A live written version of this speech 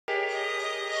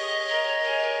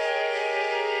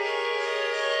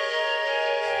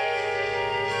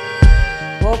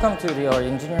Welcome to our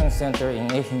engineering center in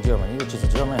Eching, Germany, which is a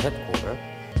German headquarters.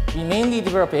 We mainly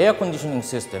develop air conditioning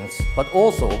systems, but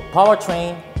also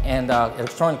powertrain and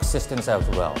electronic systems as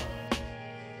well.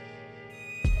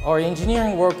 Our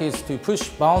engineering work is to push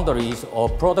boundaries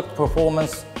of product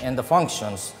performance and the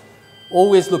functions,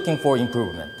 always looking for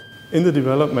improvement. In the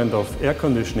development of air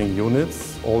conditioning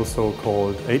units, also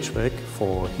called HVAC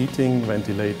for heating,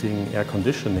 ventilating, air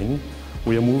conditioning,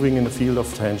 we are moving in the field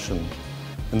of tension.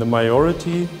 In the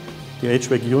majority, the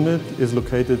HVAC unit is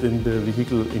located in the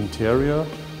vehicle interior,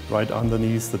 right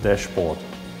underneath the dashboard.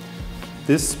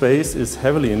 This space is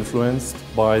heavily influenced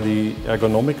by the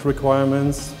ergonomic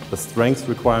requirements, the strength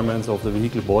requirements of the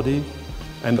vehicle body,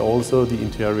 and also the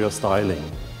interior styling.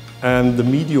 And the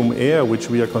medium air which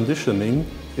we are conditioning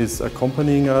is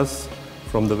accompanying us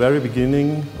from the very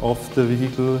beginning of the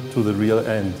vehicle to the rear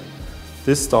end.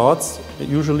 This starts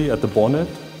usually at the bonnet,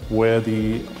 where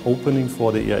the opening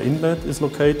for the air inlet is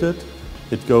located.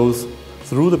 It goes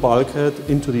through the bulkhead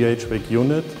into the HVAC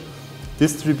unit,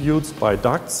 distributes by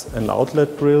ducts and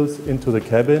outlet grills into the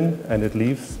cabin, and it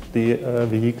leaves the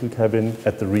vehicle cabin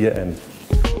at the rear end.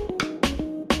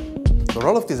 The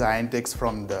role of design takes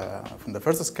from the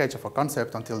first sketch of a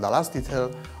concept until the last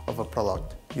detail of a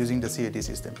product using the CAD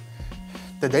system.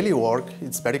 The daily work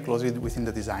is very closely within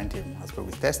the design team, as well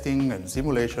with testing and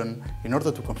simulation in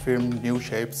order to confirm new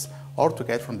shapes or to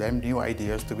get from them new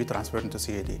ideas to be transferred into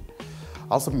CAD.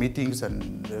 Also meetings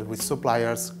with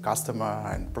suppliers, customer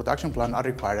and production plan are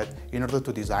required in order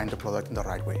to design the product in the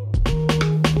right way.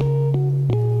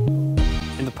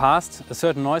 In the past, a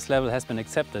certain noise level has been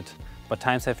accepted, but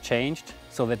times have changed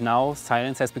so that now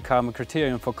silence has become a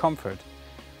criterion for comfort.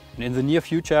 And in the near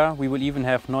future, we will even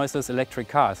have noiseless electric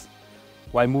cars,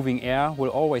 while moving air will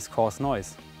always cause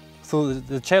noise. So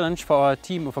the challenge for our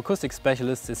team of acoustic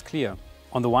specialists is clear.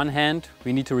 On the one hand,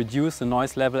 we need to reduce the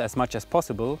noise level as much as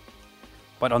possible,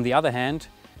 but on the other hand,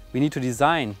 we need to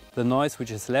design the noise which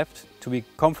is left to be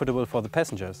comfortable for the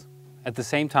passengers. At the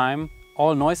same time,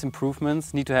 all noise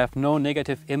improvements need to have no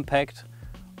negative impact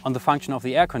on the function of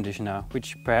the air conditioner,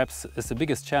 which perhaps is the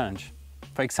biggest challenge.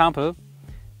 For example,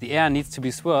 the air needs to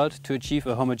be swirled to achieve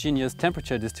a homogeneous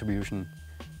temperature distribution.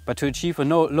 But to achieve a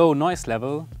low noise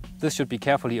level, this should be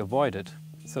carefully avoided.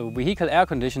 So vehicle air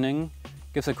conditioning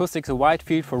gives acoustics a wide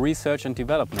field for research and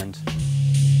development.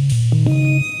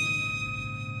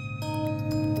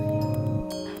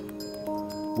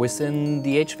 Within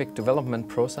the HVAC development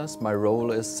process, my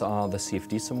role is the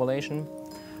CFD simulation.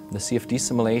 The CFD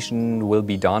simulation will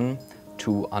be done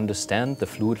to understand the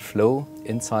fluid flow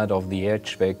inside of the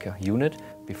HVAC unit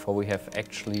before we have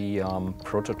actually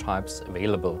prototypes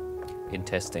available in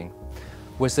testing.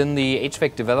 Within the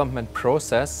HVAC development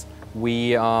process,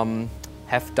 we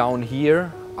have down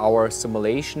here our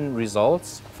simulation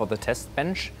results for the test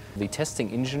bench. The testing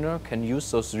engineer can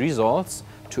use those results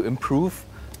to improve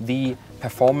the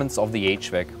performance of the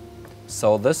HVAC.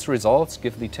 So these results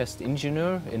give the test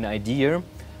engineer an idea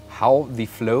how the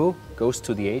flow goes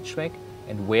to the HVAC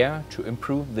and where to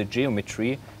improve the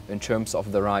geometry in terms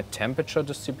of the right temperature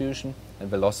distribution and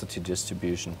velocity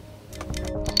distribution.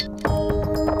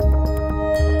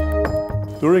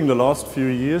 During the last few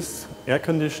years, air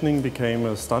conditioning became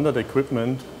a standard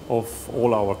equipment of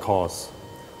all our cars.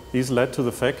 This led to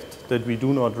the fact that we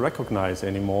do not recognize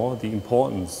anymore the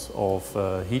importance of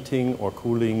heating or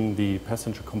cooling the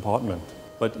passenger compartment.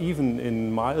 But even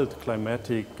in mild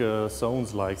climatic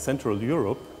zones like Central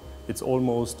Europe, it's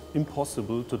almost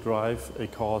impossible to drive a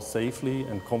car safely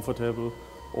and comfortable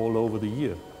all over the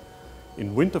year.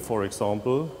 In winter, for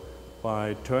example,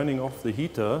 by turning off the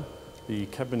heater, the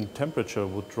cabin temperature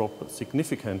would drop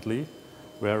significantly,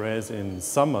 whereas in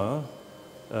summer,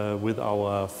 with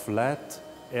our flat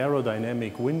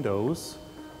aerodynamic windows,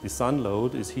 the sun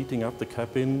load is heating up the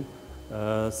cabin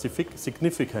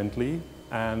significantly,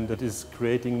 and that is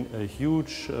creating a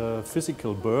huge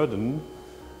physical burden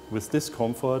with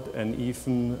discomfort and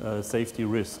even safety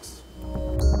risks.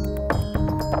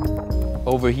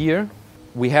 Over here,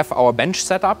 we have our bench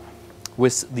setup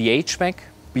with the HVAC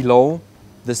below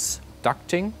this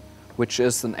ducting, which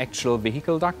is an actual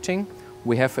vehicle ducting.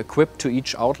 We have equipped to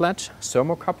each outlet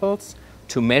thermocouples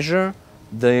to measure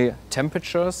the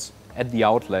temperatures at the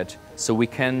outlet, so we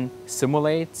can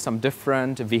simulate some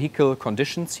different vehicle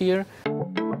conditions here.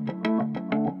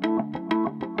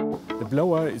 The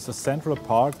blower is a central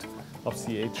part of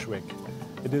the HVAC.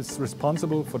 It is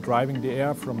responsible for driving the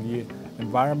air from the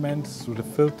environment through the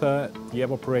filter, the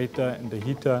evaporator and the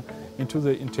heater into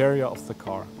the interior of the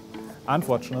car.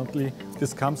 Unfortunately,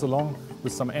 this comes along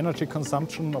with some energy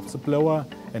consumption of the blower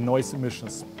and noise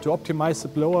emissions. To optimize the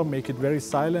blower, make it very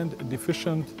silent and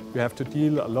efficient, you have to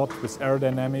deal a lot with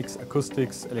aerodynamics,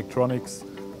 acoustics, electronics,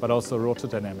 but also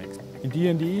rotordynamics. In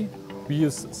D&D, we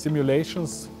use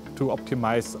simulations to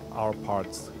optimize our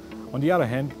parts. On the other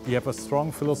hand, we have a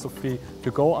strong philosophy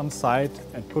to go on site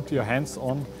and put your hands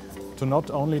on to not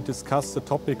only discuss the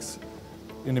topics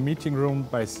in the meeting room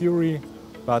by theory,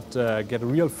 but get a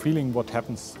real feeling what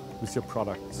happens with your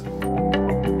products.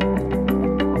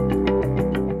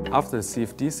 After the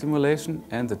CFD simulation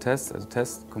and the test at the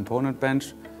test component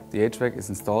bench, the HVAC is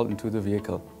installed into the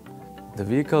vehicle. The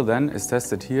vehicle then is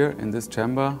tested here in this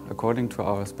chamber according to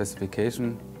our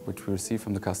specification which we receive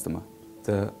from the customer.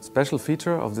 The special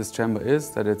feature of this chamber is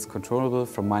that it's controllable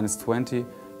from -20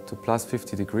 to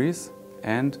 +50 degrees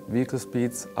and vehicle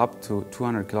speeds up to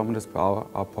 200 km per hour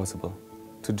are possible.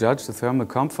 To judge the thermal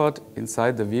comfort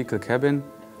inside the vehicle cabin,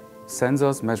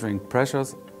 sensors measuring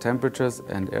pressures, temperatures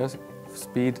and air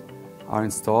speed are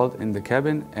installed in the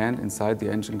cabin and inside the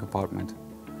engine compartment.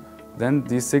 Then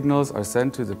these signals are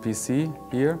sent to the PC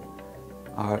here,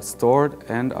 are stored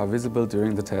and are visible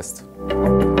during the test.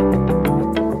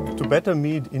 To better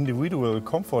meet individual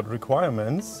comfort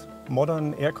requirements,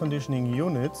 modern air conditioning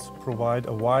units provide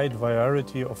a wide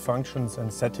variety of functions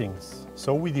and settings.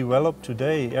 So we develop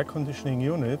today air conditioning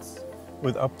units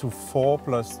with up to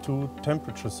 4+2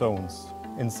 temperature zones.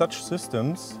 In such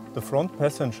systems, the front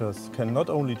passengers can not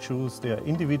only choose their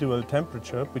individual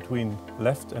temperature between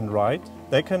left and right,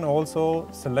 they can also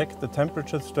select the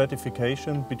temperature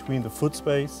stratification between the foot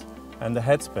space and the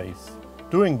head space.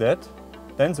 Doing that,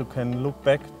 Denso can look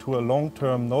back to a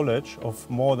long-term knowledge of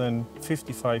more than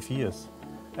 55 years,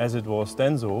 as it was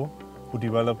Denso who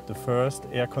developed the first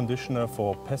air conditioner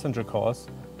for passenger cars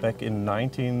back in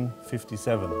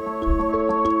 1957.